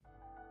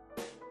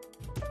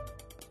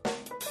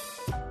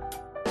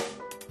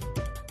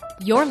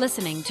You're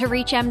listening to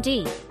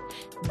ReachMD.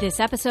 This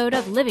episode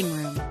of Living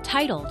Room,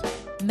 titled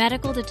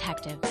Medical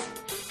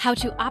Detectives: How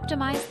to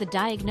Optimize the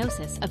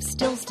Diagnosis of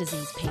Still's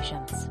Disease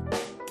Patients,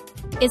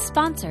 is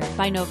sponsored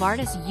by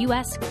Novartis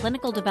U.S.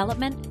 Clinical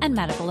Development and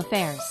Medical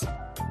Affairs.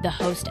 The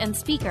host and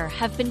speaker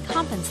have been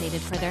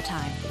compensated for their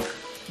time.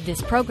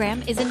 This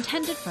program is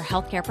intended for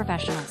healthcare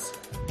professionals.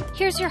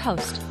 Here's your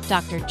host,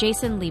 Dr.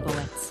 Jason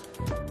Liebowitz.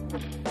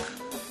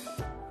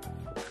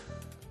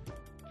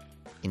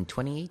 In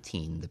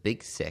 2018, the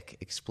Big Sick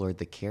explored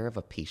the care of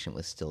a patient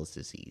with Still's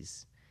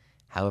disease.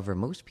 However,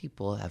 most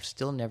people have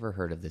still never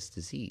heard of this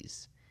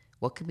disease.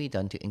 What can be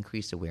done to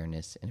increase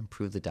awareness and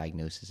improve the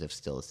diagnosis of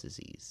Still's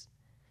disease?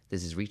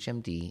 This is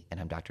ReachMD, and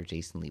I'm Dr.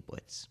 Jason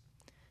Liebowitz.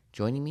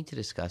 Joining me to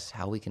discuss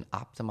how we can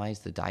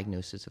optimize the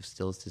diagnosis of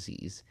Still's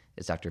disease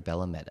is Dr.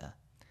 Mehta.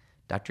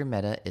 Dr.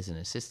 Mehta is an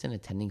assistant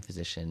attending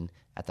physician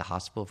at the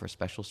Hospital for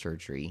Special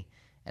Surgery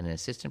and an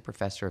assistant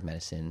professor of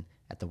medicine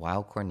at the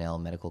Cornell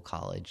Medical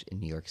College in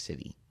New York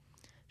City.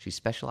 She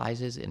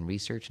specializes in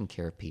research and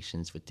care of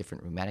patients with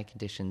different rheumatic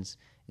conditions,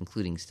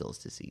 including Still's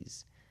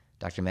disease.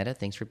 Dr. Mehta,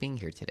 thanks for being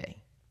here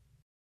today.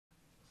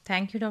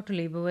 Thank you, Dr.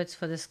 Liebowitz,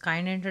 for this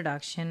kind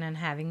introduction and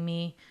having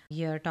me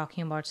here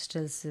talking about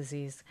Still's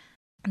disease.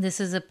 This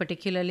is a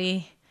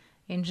particularly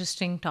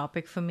interesting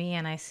topic for me,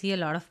 and I see a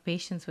lot of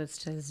patients with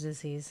Still's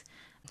disease.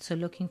 So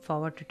looking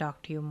forward to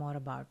talk to you more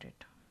about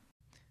it.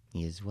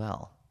 Me as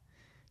well.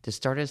 To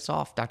start us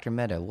off, Dr.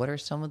 Mehta, what are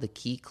some of the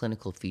key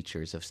clinical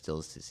features of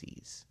Still's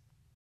disease?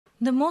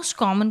 The most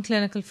common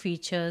clinical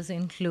features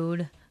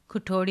include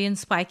quotidian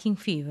spiking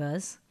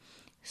fevers,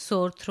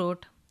 sore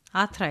throat,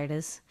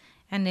 arthritis,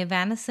 an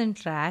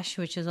evanescent rash,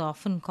 which is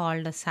often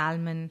called a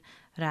salmon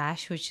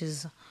rash, which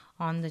is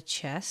on the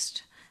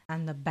chest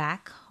and the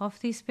back of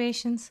these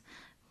patients,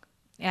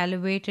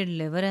 elevated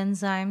liver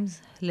enzymes,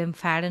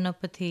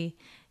 lymphadenopathy,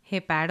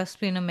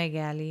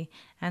 hepatosplenomegaly,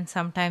 and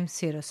sometimes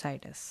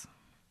serositis.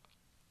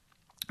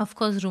 Of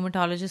course,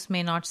 rheumatologists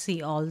may not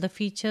see all the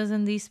features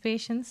in these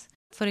patients.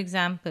 For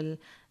example,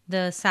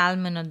 the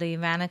salmon or the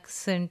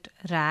evanescent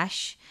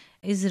rash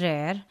is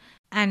rare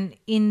and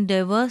in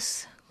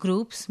diverse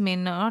groups may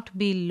not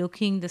be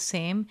looking the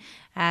same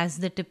as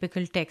the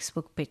typical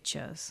textbook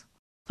pictures.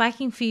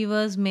 Spiking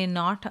fevers may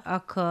not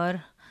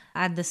occur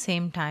at the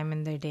same time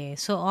in the day.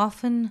 So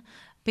often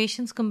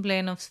patients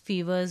complain of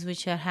fevers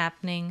which are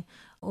happening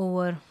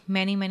over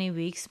many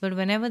weeks, but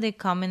whenever they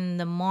come in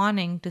the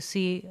morning to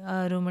see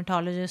a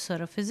rheumatologist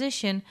or a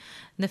physician,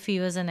 the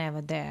fevers are never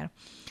there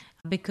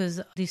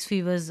because these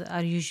fevers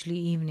are usually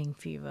evening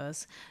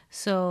fevers.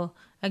 So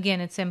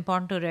again, it's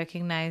important to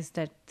recognize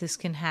that this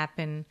can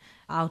happen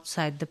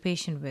outside the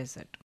patient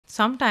visit.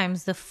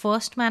 Sometimes the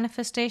first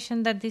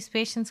manifestation that these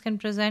patients can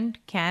present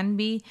can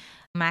be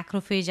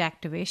macrophage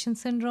activation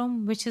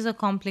syndrome, which is a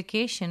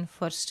complication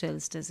for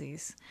Still's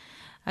disease.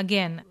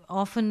 Again,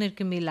 often it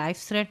can be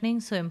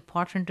life-threatening, so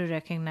important to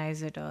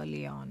recognize it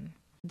early on.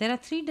 There are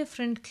 3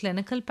 different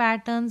clinical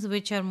patterns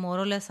which are more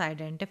or less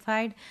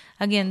identified.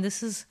 Again,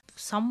 this is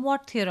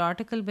somewhat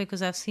theoretical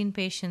because I've seen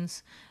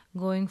patients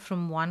going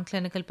from one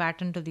clinical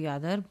pattern to the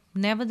other.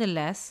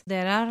 Nevertheless,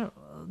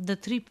 the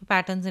 3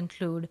 patterns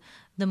include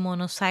the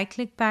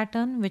monocyclic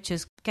pattern, which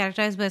is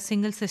characterized by a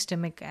single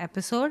systemic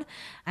episode,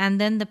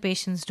 and then the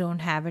patients don't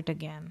have it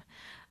again.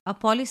 A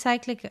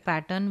polycyclic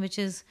pattern, which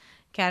is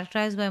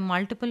characterized by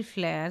multiple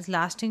flares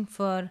lasting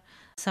for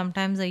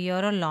sometimes a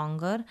year or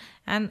longer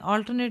and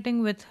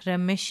alternating with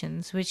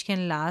remissions, which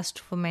can last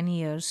for many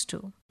years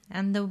too.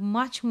 And the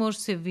much more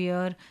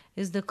severe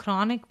is the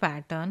chronic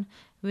pattern,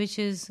 which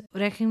is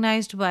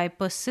recognized by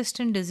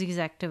persistent disease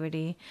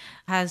activity,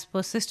 has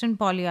persistent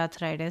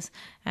polyarthritis,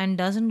 and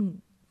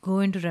doesn't go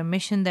into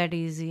remission that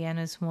easy and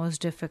is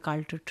most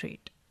difficult to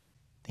treat.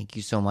 Thank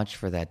you so much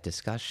for that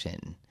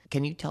discussion.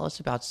 Can you tell us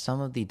about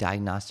some of the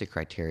diagnostic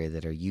criteria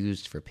that are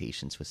used for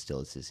patients with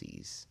Still's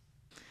disease?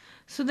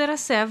 So there are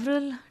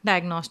several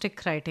diagnostic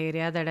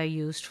criteria that are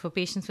used for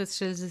patients with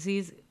Still's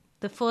disease.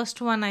 The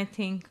first one, I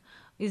think,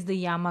 is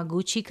the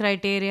Yamaguchi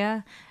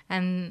criteria.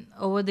 And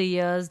over the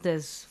years,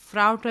 there's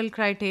Frautel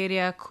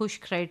criteria, Cush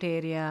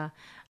criteria.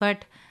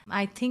 But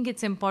I think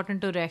it's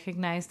important to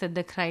recognize that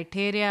the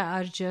criteria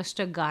are just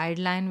a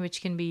guideline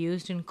which can be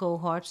used in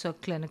cohorts or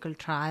clinical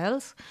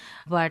trials.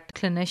 But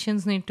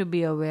clinicians need to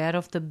be aware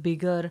of the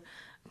bigger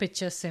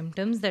picture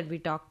symptoms that we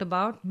talked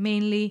about,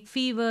 mainly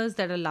fevers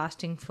that are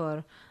lasting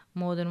for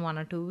more than 1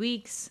 or 2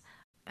 weeks.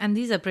 And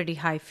these are pretty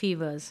high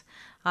fevers.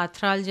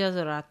 Arthralgias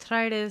or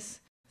arthritis,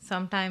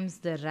 sometimes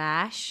the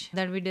rash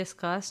that we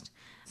discussed,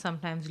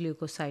 sometimes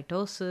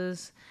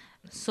leukocytosis,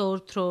 sore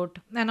throat,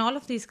 and all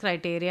of these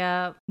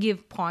criteria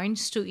give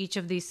points to each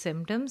of these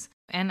symptoms,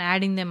 and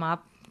adding them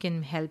up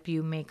can help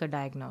you make a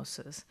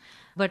diagnosis.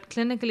 But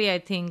clinically, I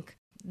think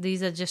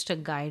these are just a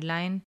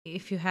guideline.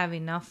 If you have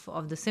enough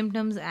of the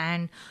symptoms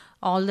and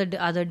all the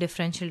other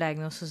differential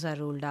diagnoses are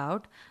ruled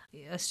out,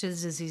 a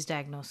Still's disease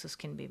diagnosis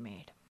can be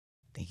made.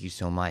 Thank you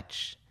so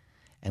much.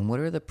 And what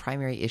are the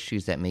primary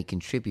issues that may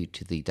contribute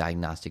to the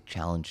diagnostic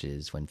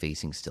challenges when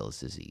facing Still's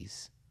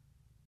disease?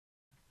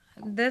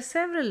 There's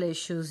several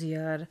issues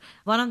here.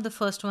 One of the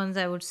first ones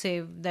I would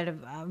say that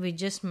we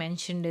just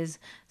mentioned is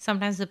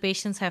sometimes the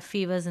patients have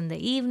fevers in the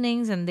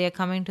evenings and they're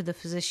coming to the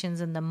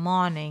physicians in the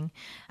morning,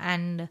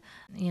 and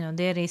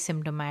they're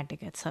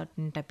asymptomatic at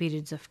certain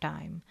periods of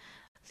time.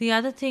 The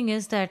other thing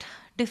is that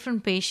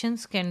different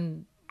patients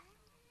can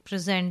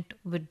present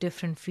with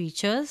different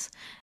features.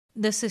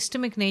 The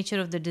systemic nature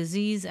of the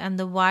disease and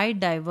the wide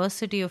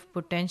diversity of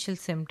potential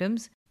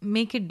symptoms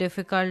make it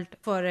difficult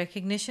for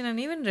recognition and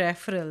even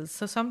referrals.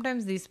 So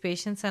sometimes these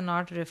patients are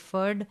not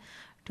referred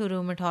to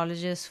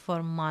rheumatologists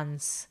for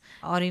months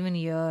or even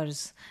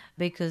years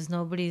because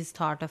nobody's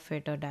thought of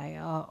it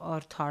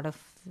or thought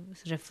of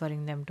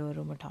referring them to a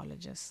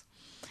rheumatologist.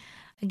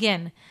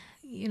 Again,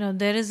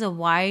 there is a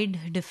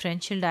wide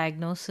differential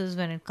diagnosis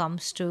when it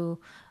comes to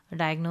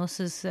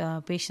diagnosis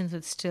patients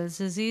with Still's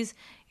disease.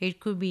 It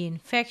could be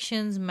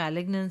infections,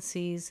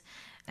 malignancies,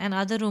 and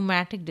other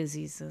rheumatic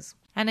diseases.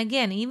 And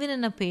again, even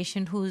in a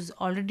patient who's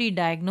already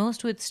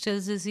diagnosed with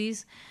Still's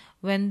disease,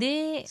 when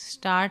they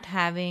start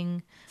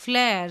having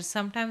flares,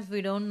 sometimes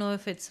we don't know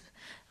if it's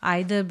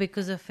either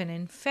because of an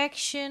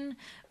infection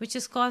which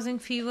is causing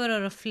fever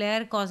or a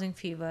flare causing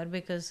fever,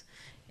 because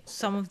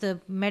some of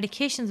the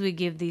medications we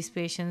give these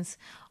patients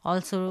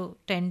also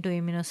tend to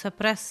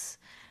immunosuppress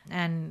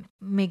and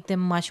make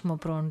them much more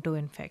prone to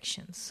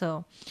infections.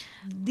 So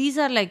these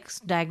are like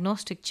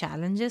diagnostic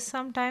challenges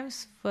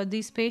sometimes for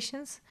these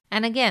patients.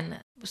 And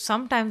again,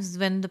 sometimes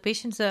when the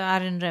patients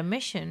are in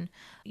remission,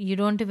 you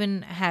don't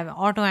even have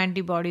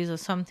autoantibodies or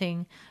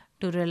something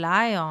to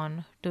rely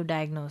on to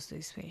diagnose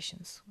these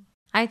patients.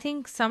 I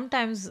think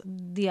sometimes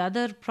the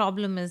other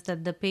problem is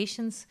that the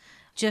patients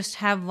just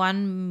have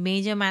one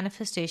major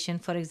manifestation,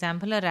 for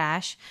example, a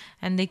rash,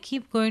 and they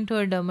keep going to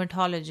a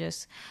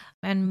dermatologist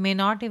and may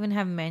not even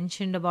have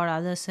mentioned about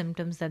other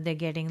symptoms that they're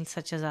getting,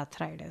 such as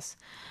arthritis.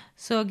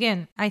 So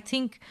again, I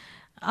think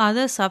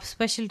other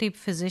subspecialty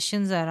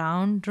physicians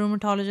around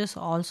rheumatologists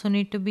also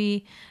need to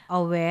be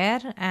aware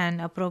and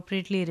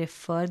appropriately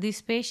refer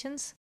these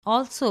patients.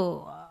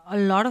 Also, a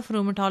lot of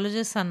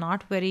rheumatologists are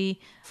not very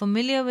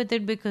familiar with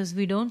it because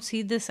we don't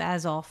see this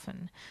as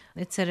often.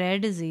 It's a rare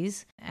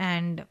disease,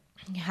 and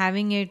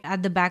having it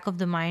at the back of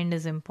the mind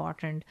is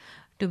important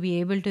to be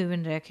able to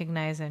even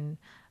recognize and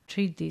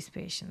treat these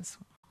patients.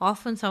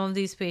 Often some of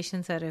these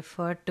patients are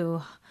referred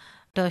to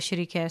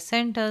tertiary care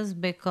centers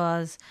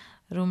because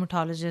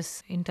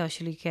rheumatologists in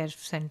tertiary care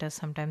centers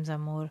sometimes are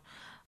more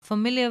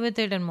familiar with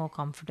it and more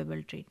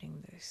comfortable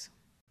treating this.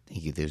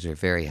 Thank you. Those are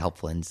very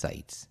helpful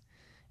insights.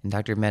 And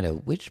Dr. Mehta,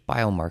 which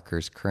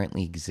biomarkers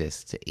currently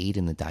exist to aid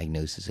in the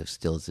diagnosis of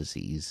Still's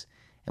disease,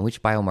 and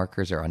which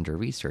biomarkers are under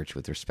research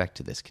with respect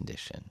to this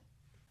condition?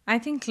 I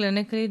think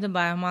clinically the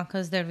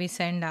biomarkers that we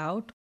send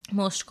out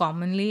most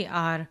commonly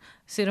are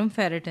serum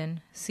ferritin,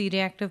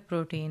 C-reactive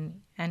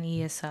protein, and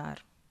ESR.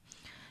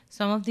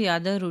 Some of the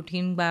other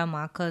routine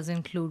biomarkers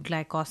include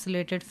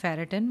glycosylated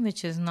ferritin,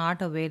 which is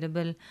not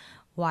available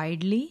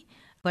widely,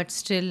 but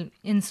still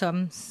in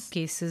some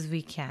cases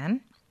we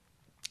can.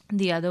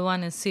 The other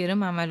one is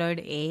serum amyloid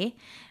A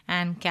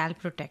and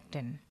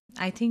calprotectin.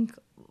 I think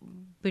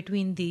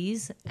between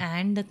these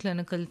and the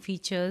clinical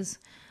features,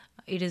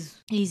 it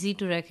is easy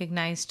to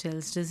recognize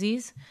Still's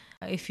disease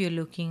if you're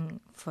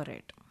looking for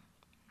it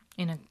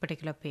in a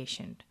particular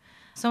patient.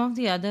 Some of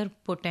the other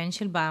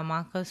potential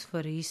biomarkers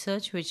for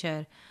research which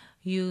are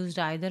used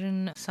either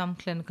in some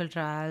clinical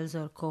trials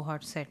or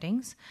cohort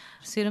settings,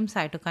 serum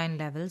cytokine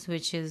levels,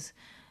 which is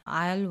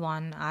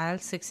IL-1,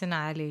 IL-6 and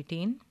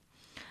IL-18.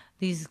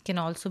 These can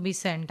also be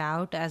sent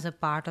out as a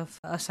part of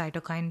a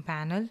cytokine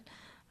panel,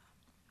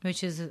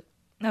 which is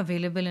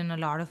available in a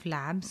lot of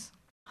labs.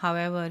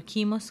 However,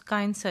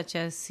 chemokines such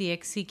as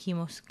CXC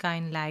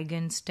chemokine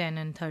ligands 10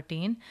 and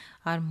 13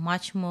 are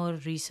much more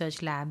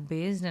research lab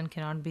based and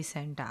cannot be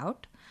sent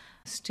out.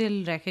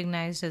 Still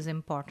recognized as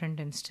important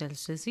in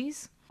Still's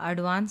disease.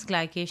 Advanced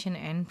glycation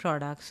end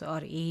products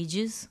or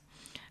AGEs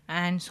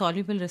and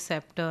soluble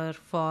receptor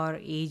for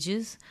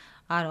AGEs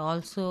are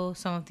also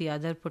some of the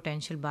other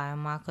potential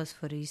biomarkers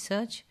for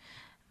research.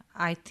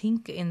 I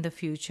think in the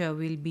future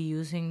we'll be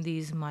using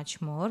these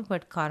much more,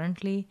 but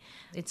currently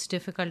it's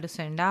difficult to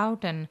send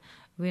out and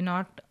we're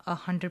not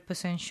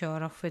 100%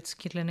 sure of its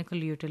clinical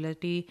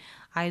utility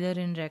either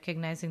in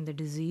recognizing the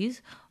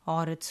disease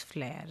or its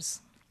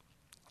flares.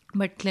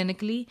 But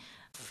clinically,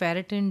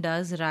 ferritin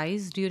does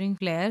rise during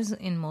flares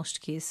in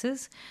most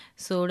cases,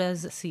 so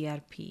does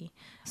CRP.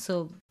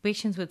 So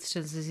patients with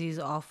Still's disease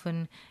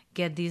often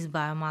get these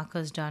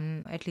biomarkers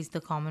done, at least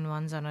the common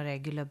ones, on a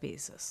regular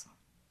basis.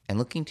 And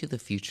looking to the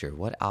future,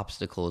 what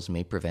obstacles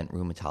may prevent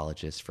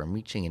rheumatologists from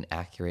reaching an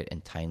accurate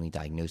and timely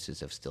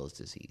diagnosis of Still's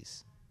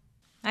disease?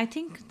 I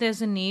think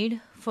there's a need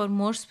for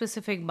more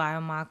specific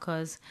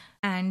biomarkers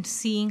and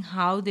seeing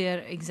how they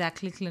are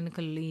exactly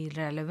clinically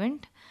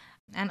relevant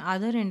and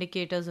other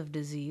indicators of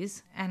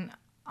disease, and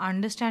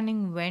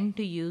understanding when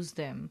to use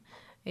them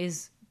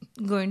is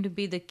going to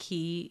be the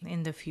key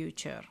in the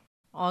future.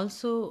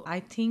 Also,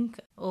 I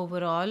think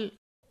overall,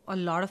 a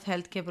lot of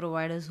healthcare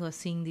providers who are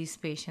seeing these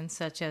patients,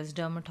 such as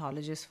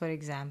dermatologists, for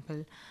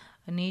example,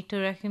 need to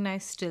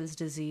recognize Still's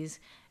disease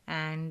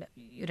and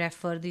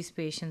refer these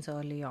patients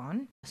early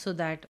on so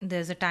that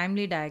there's a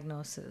timely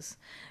diagnosis.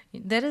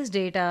 There is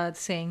data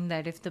saying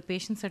that if the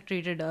patients are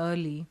treated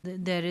early,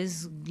 there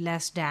is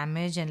less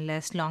damage and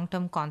less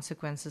long-term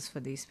consequences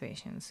for these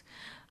patients.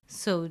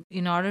 So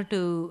in order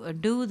to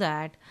do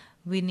that,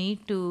 we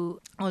need to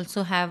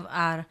also have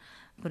our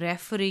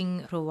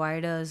referring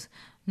providers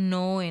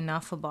know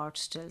enough about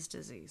Still's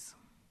disease.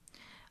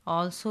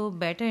 Also,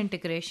 better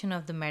integration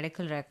of the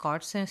medical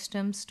record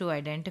systems to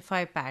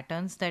identify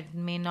patterns that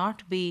may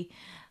not be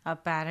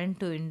apparent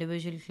to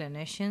individual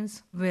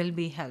clinicians will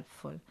be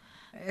helpful,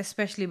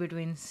 especially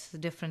between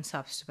different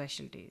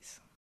subspecialties.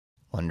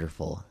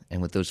 Wonderful.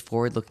 And with those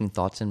forward-looking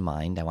thoughts in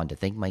mind, I want to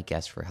thank my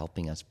guests for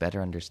helping us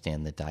better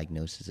understand the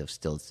diagnosis of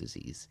Still's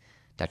disease.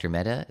 Dr.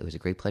 Mehta, it was a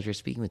great pleasure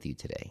speaking with you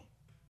today.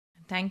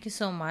 Thank you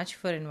so much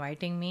for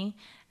inviting me.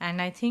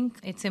 And I think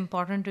it's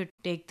important to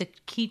take the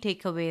key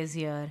takeaways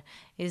here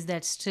is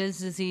that Still's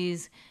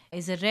disease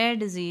is a rare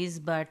disease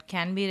but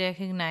can be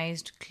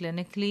recognized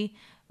clinically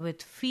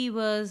with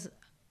fevers,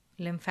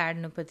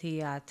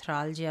 lymphadenopathy,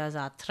 arthralgias,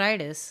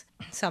 arthritis,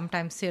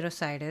 sometimes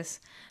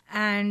serositis.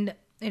 And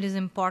it is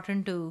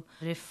important to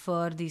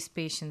refer these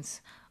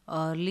patients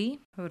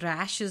early.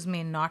 Rashes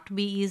may not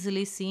be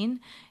easily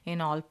seen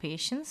in all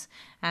patients,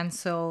 and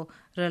so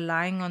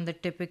relying on the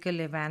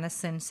typical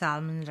evanescent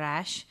salmon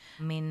rash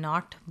may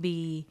not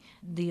be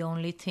the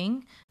only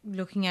thing.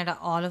 Looking at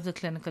all of the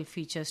clinical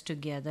features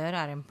together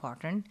are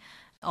important.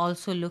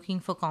 Also, looking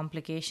for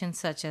complications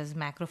such as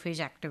macrophage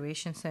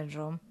activation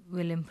syndrome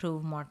will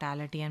improve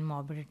mortality and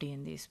morbidity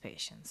in these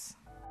patients.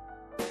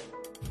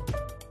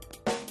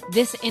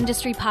 This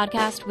industry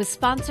podcast was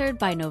sponsored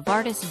by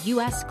Novartis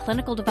U.S.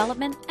 Clinical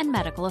Development and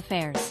Medical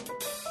Affairs.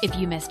 If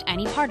you missed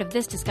any part of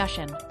this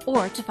discussion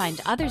or to find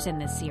others in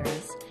this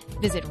series,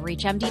 visit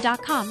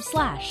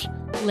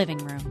reachmd.com/living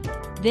room.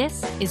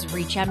 This is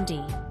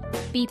ReachMD.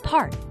 Be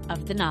part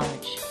of the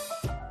knowledge.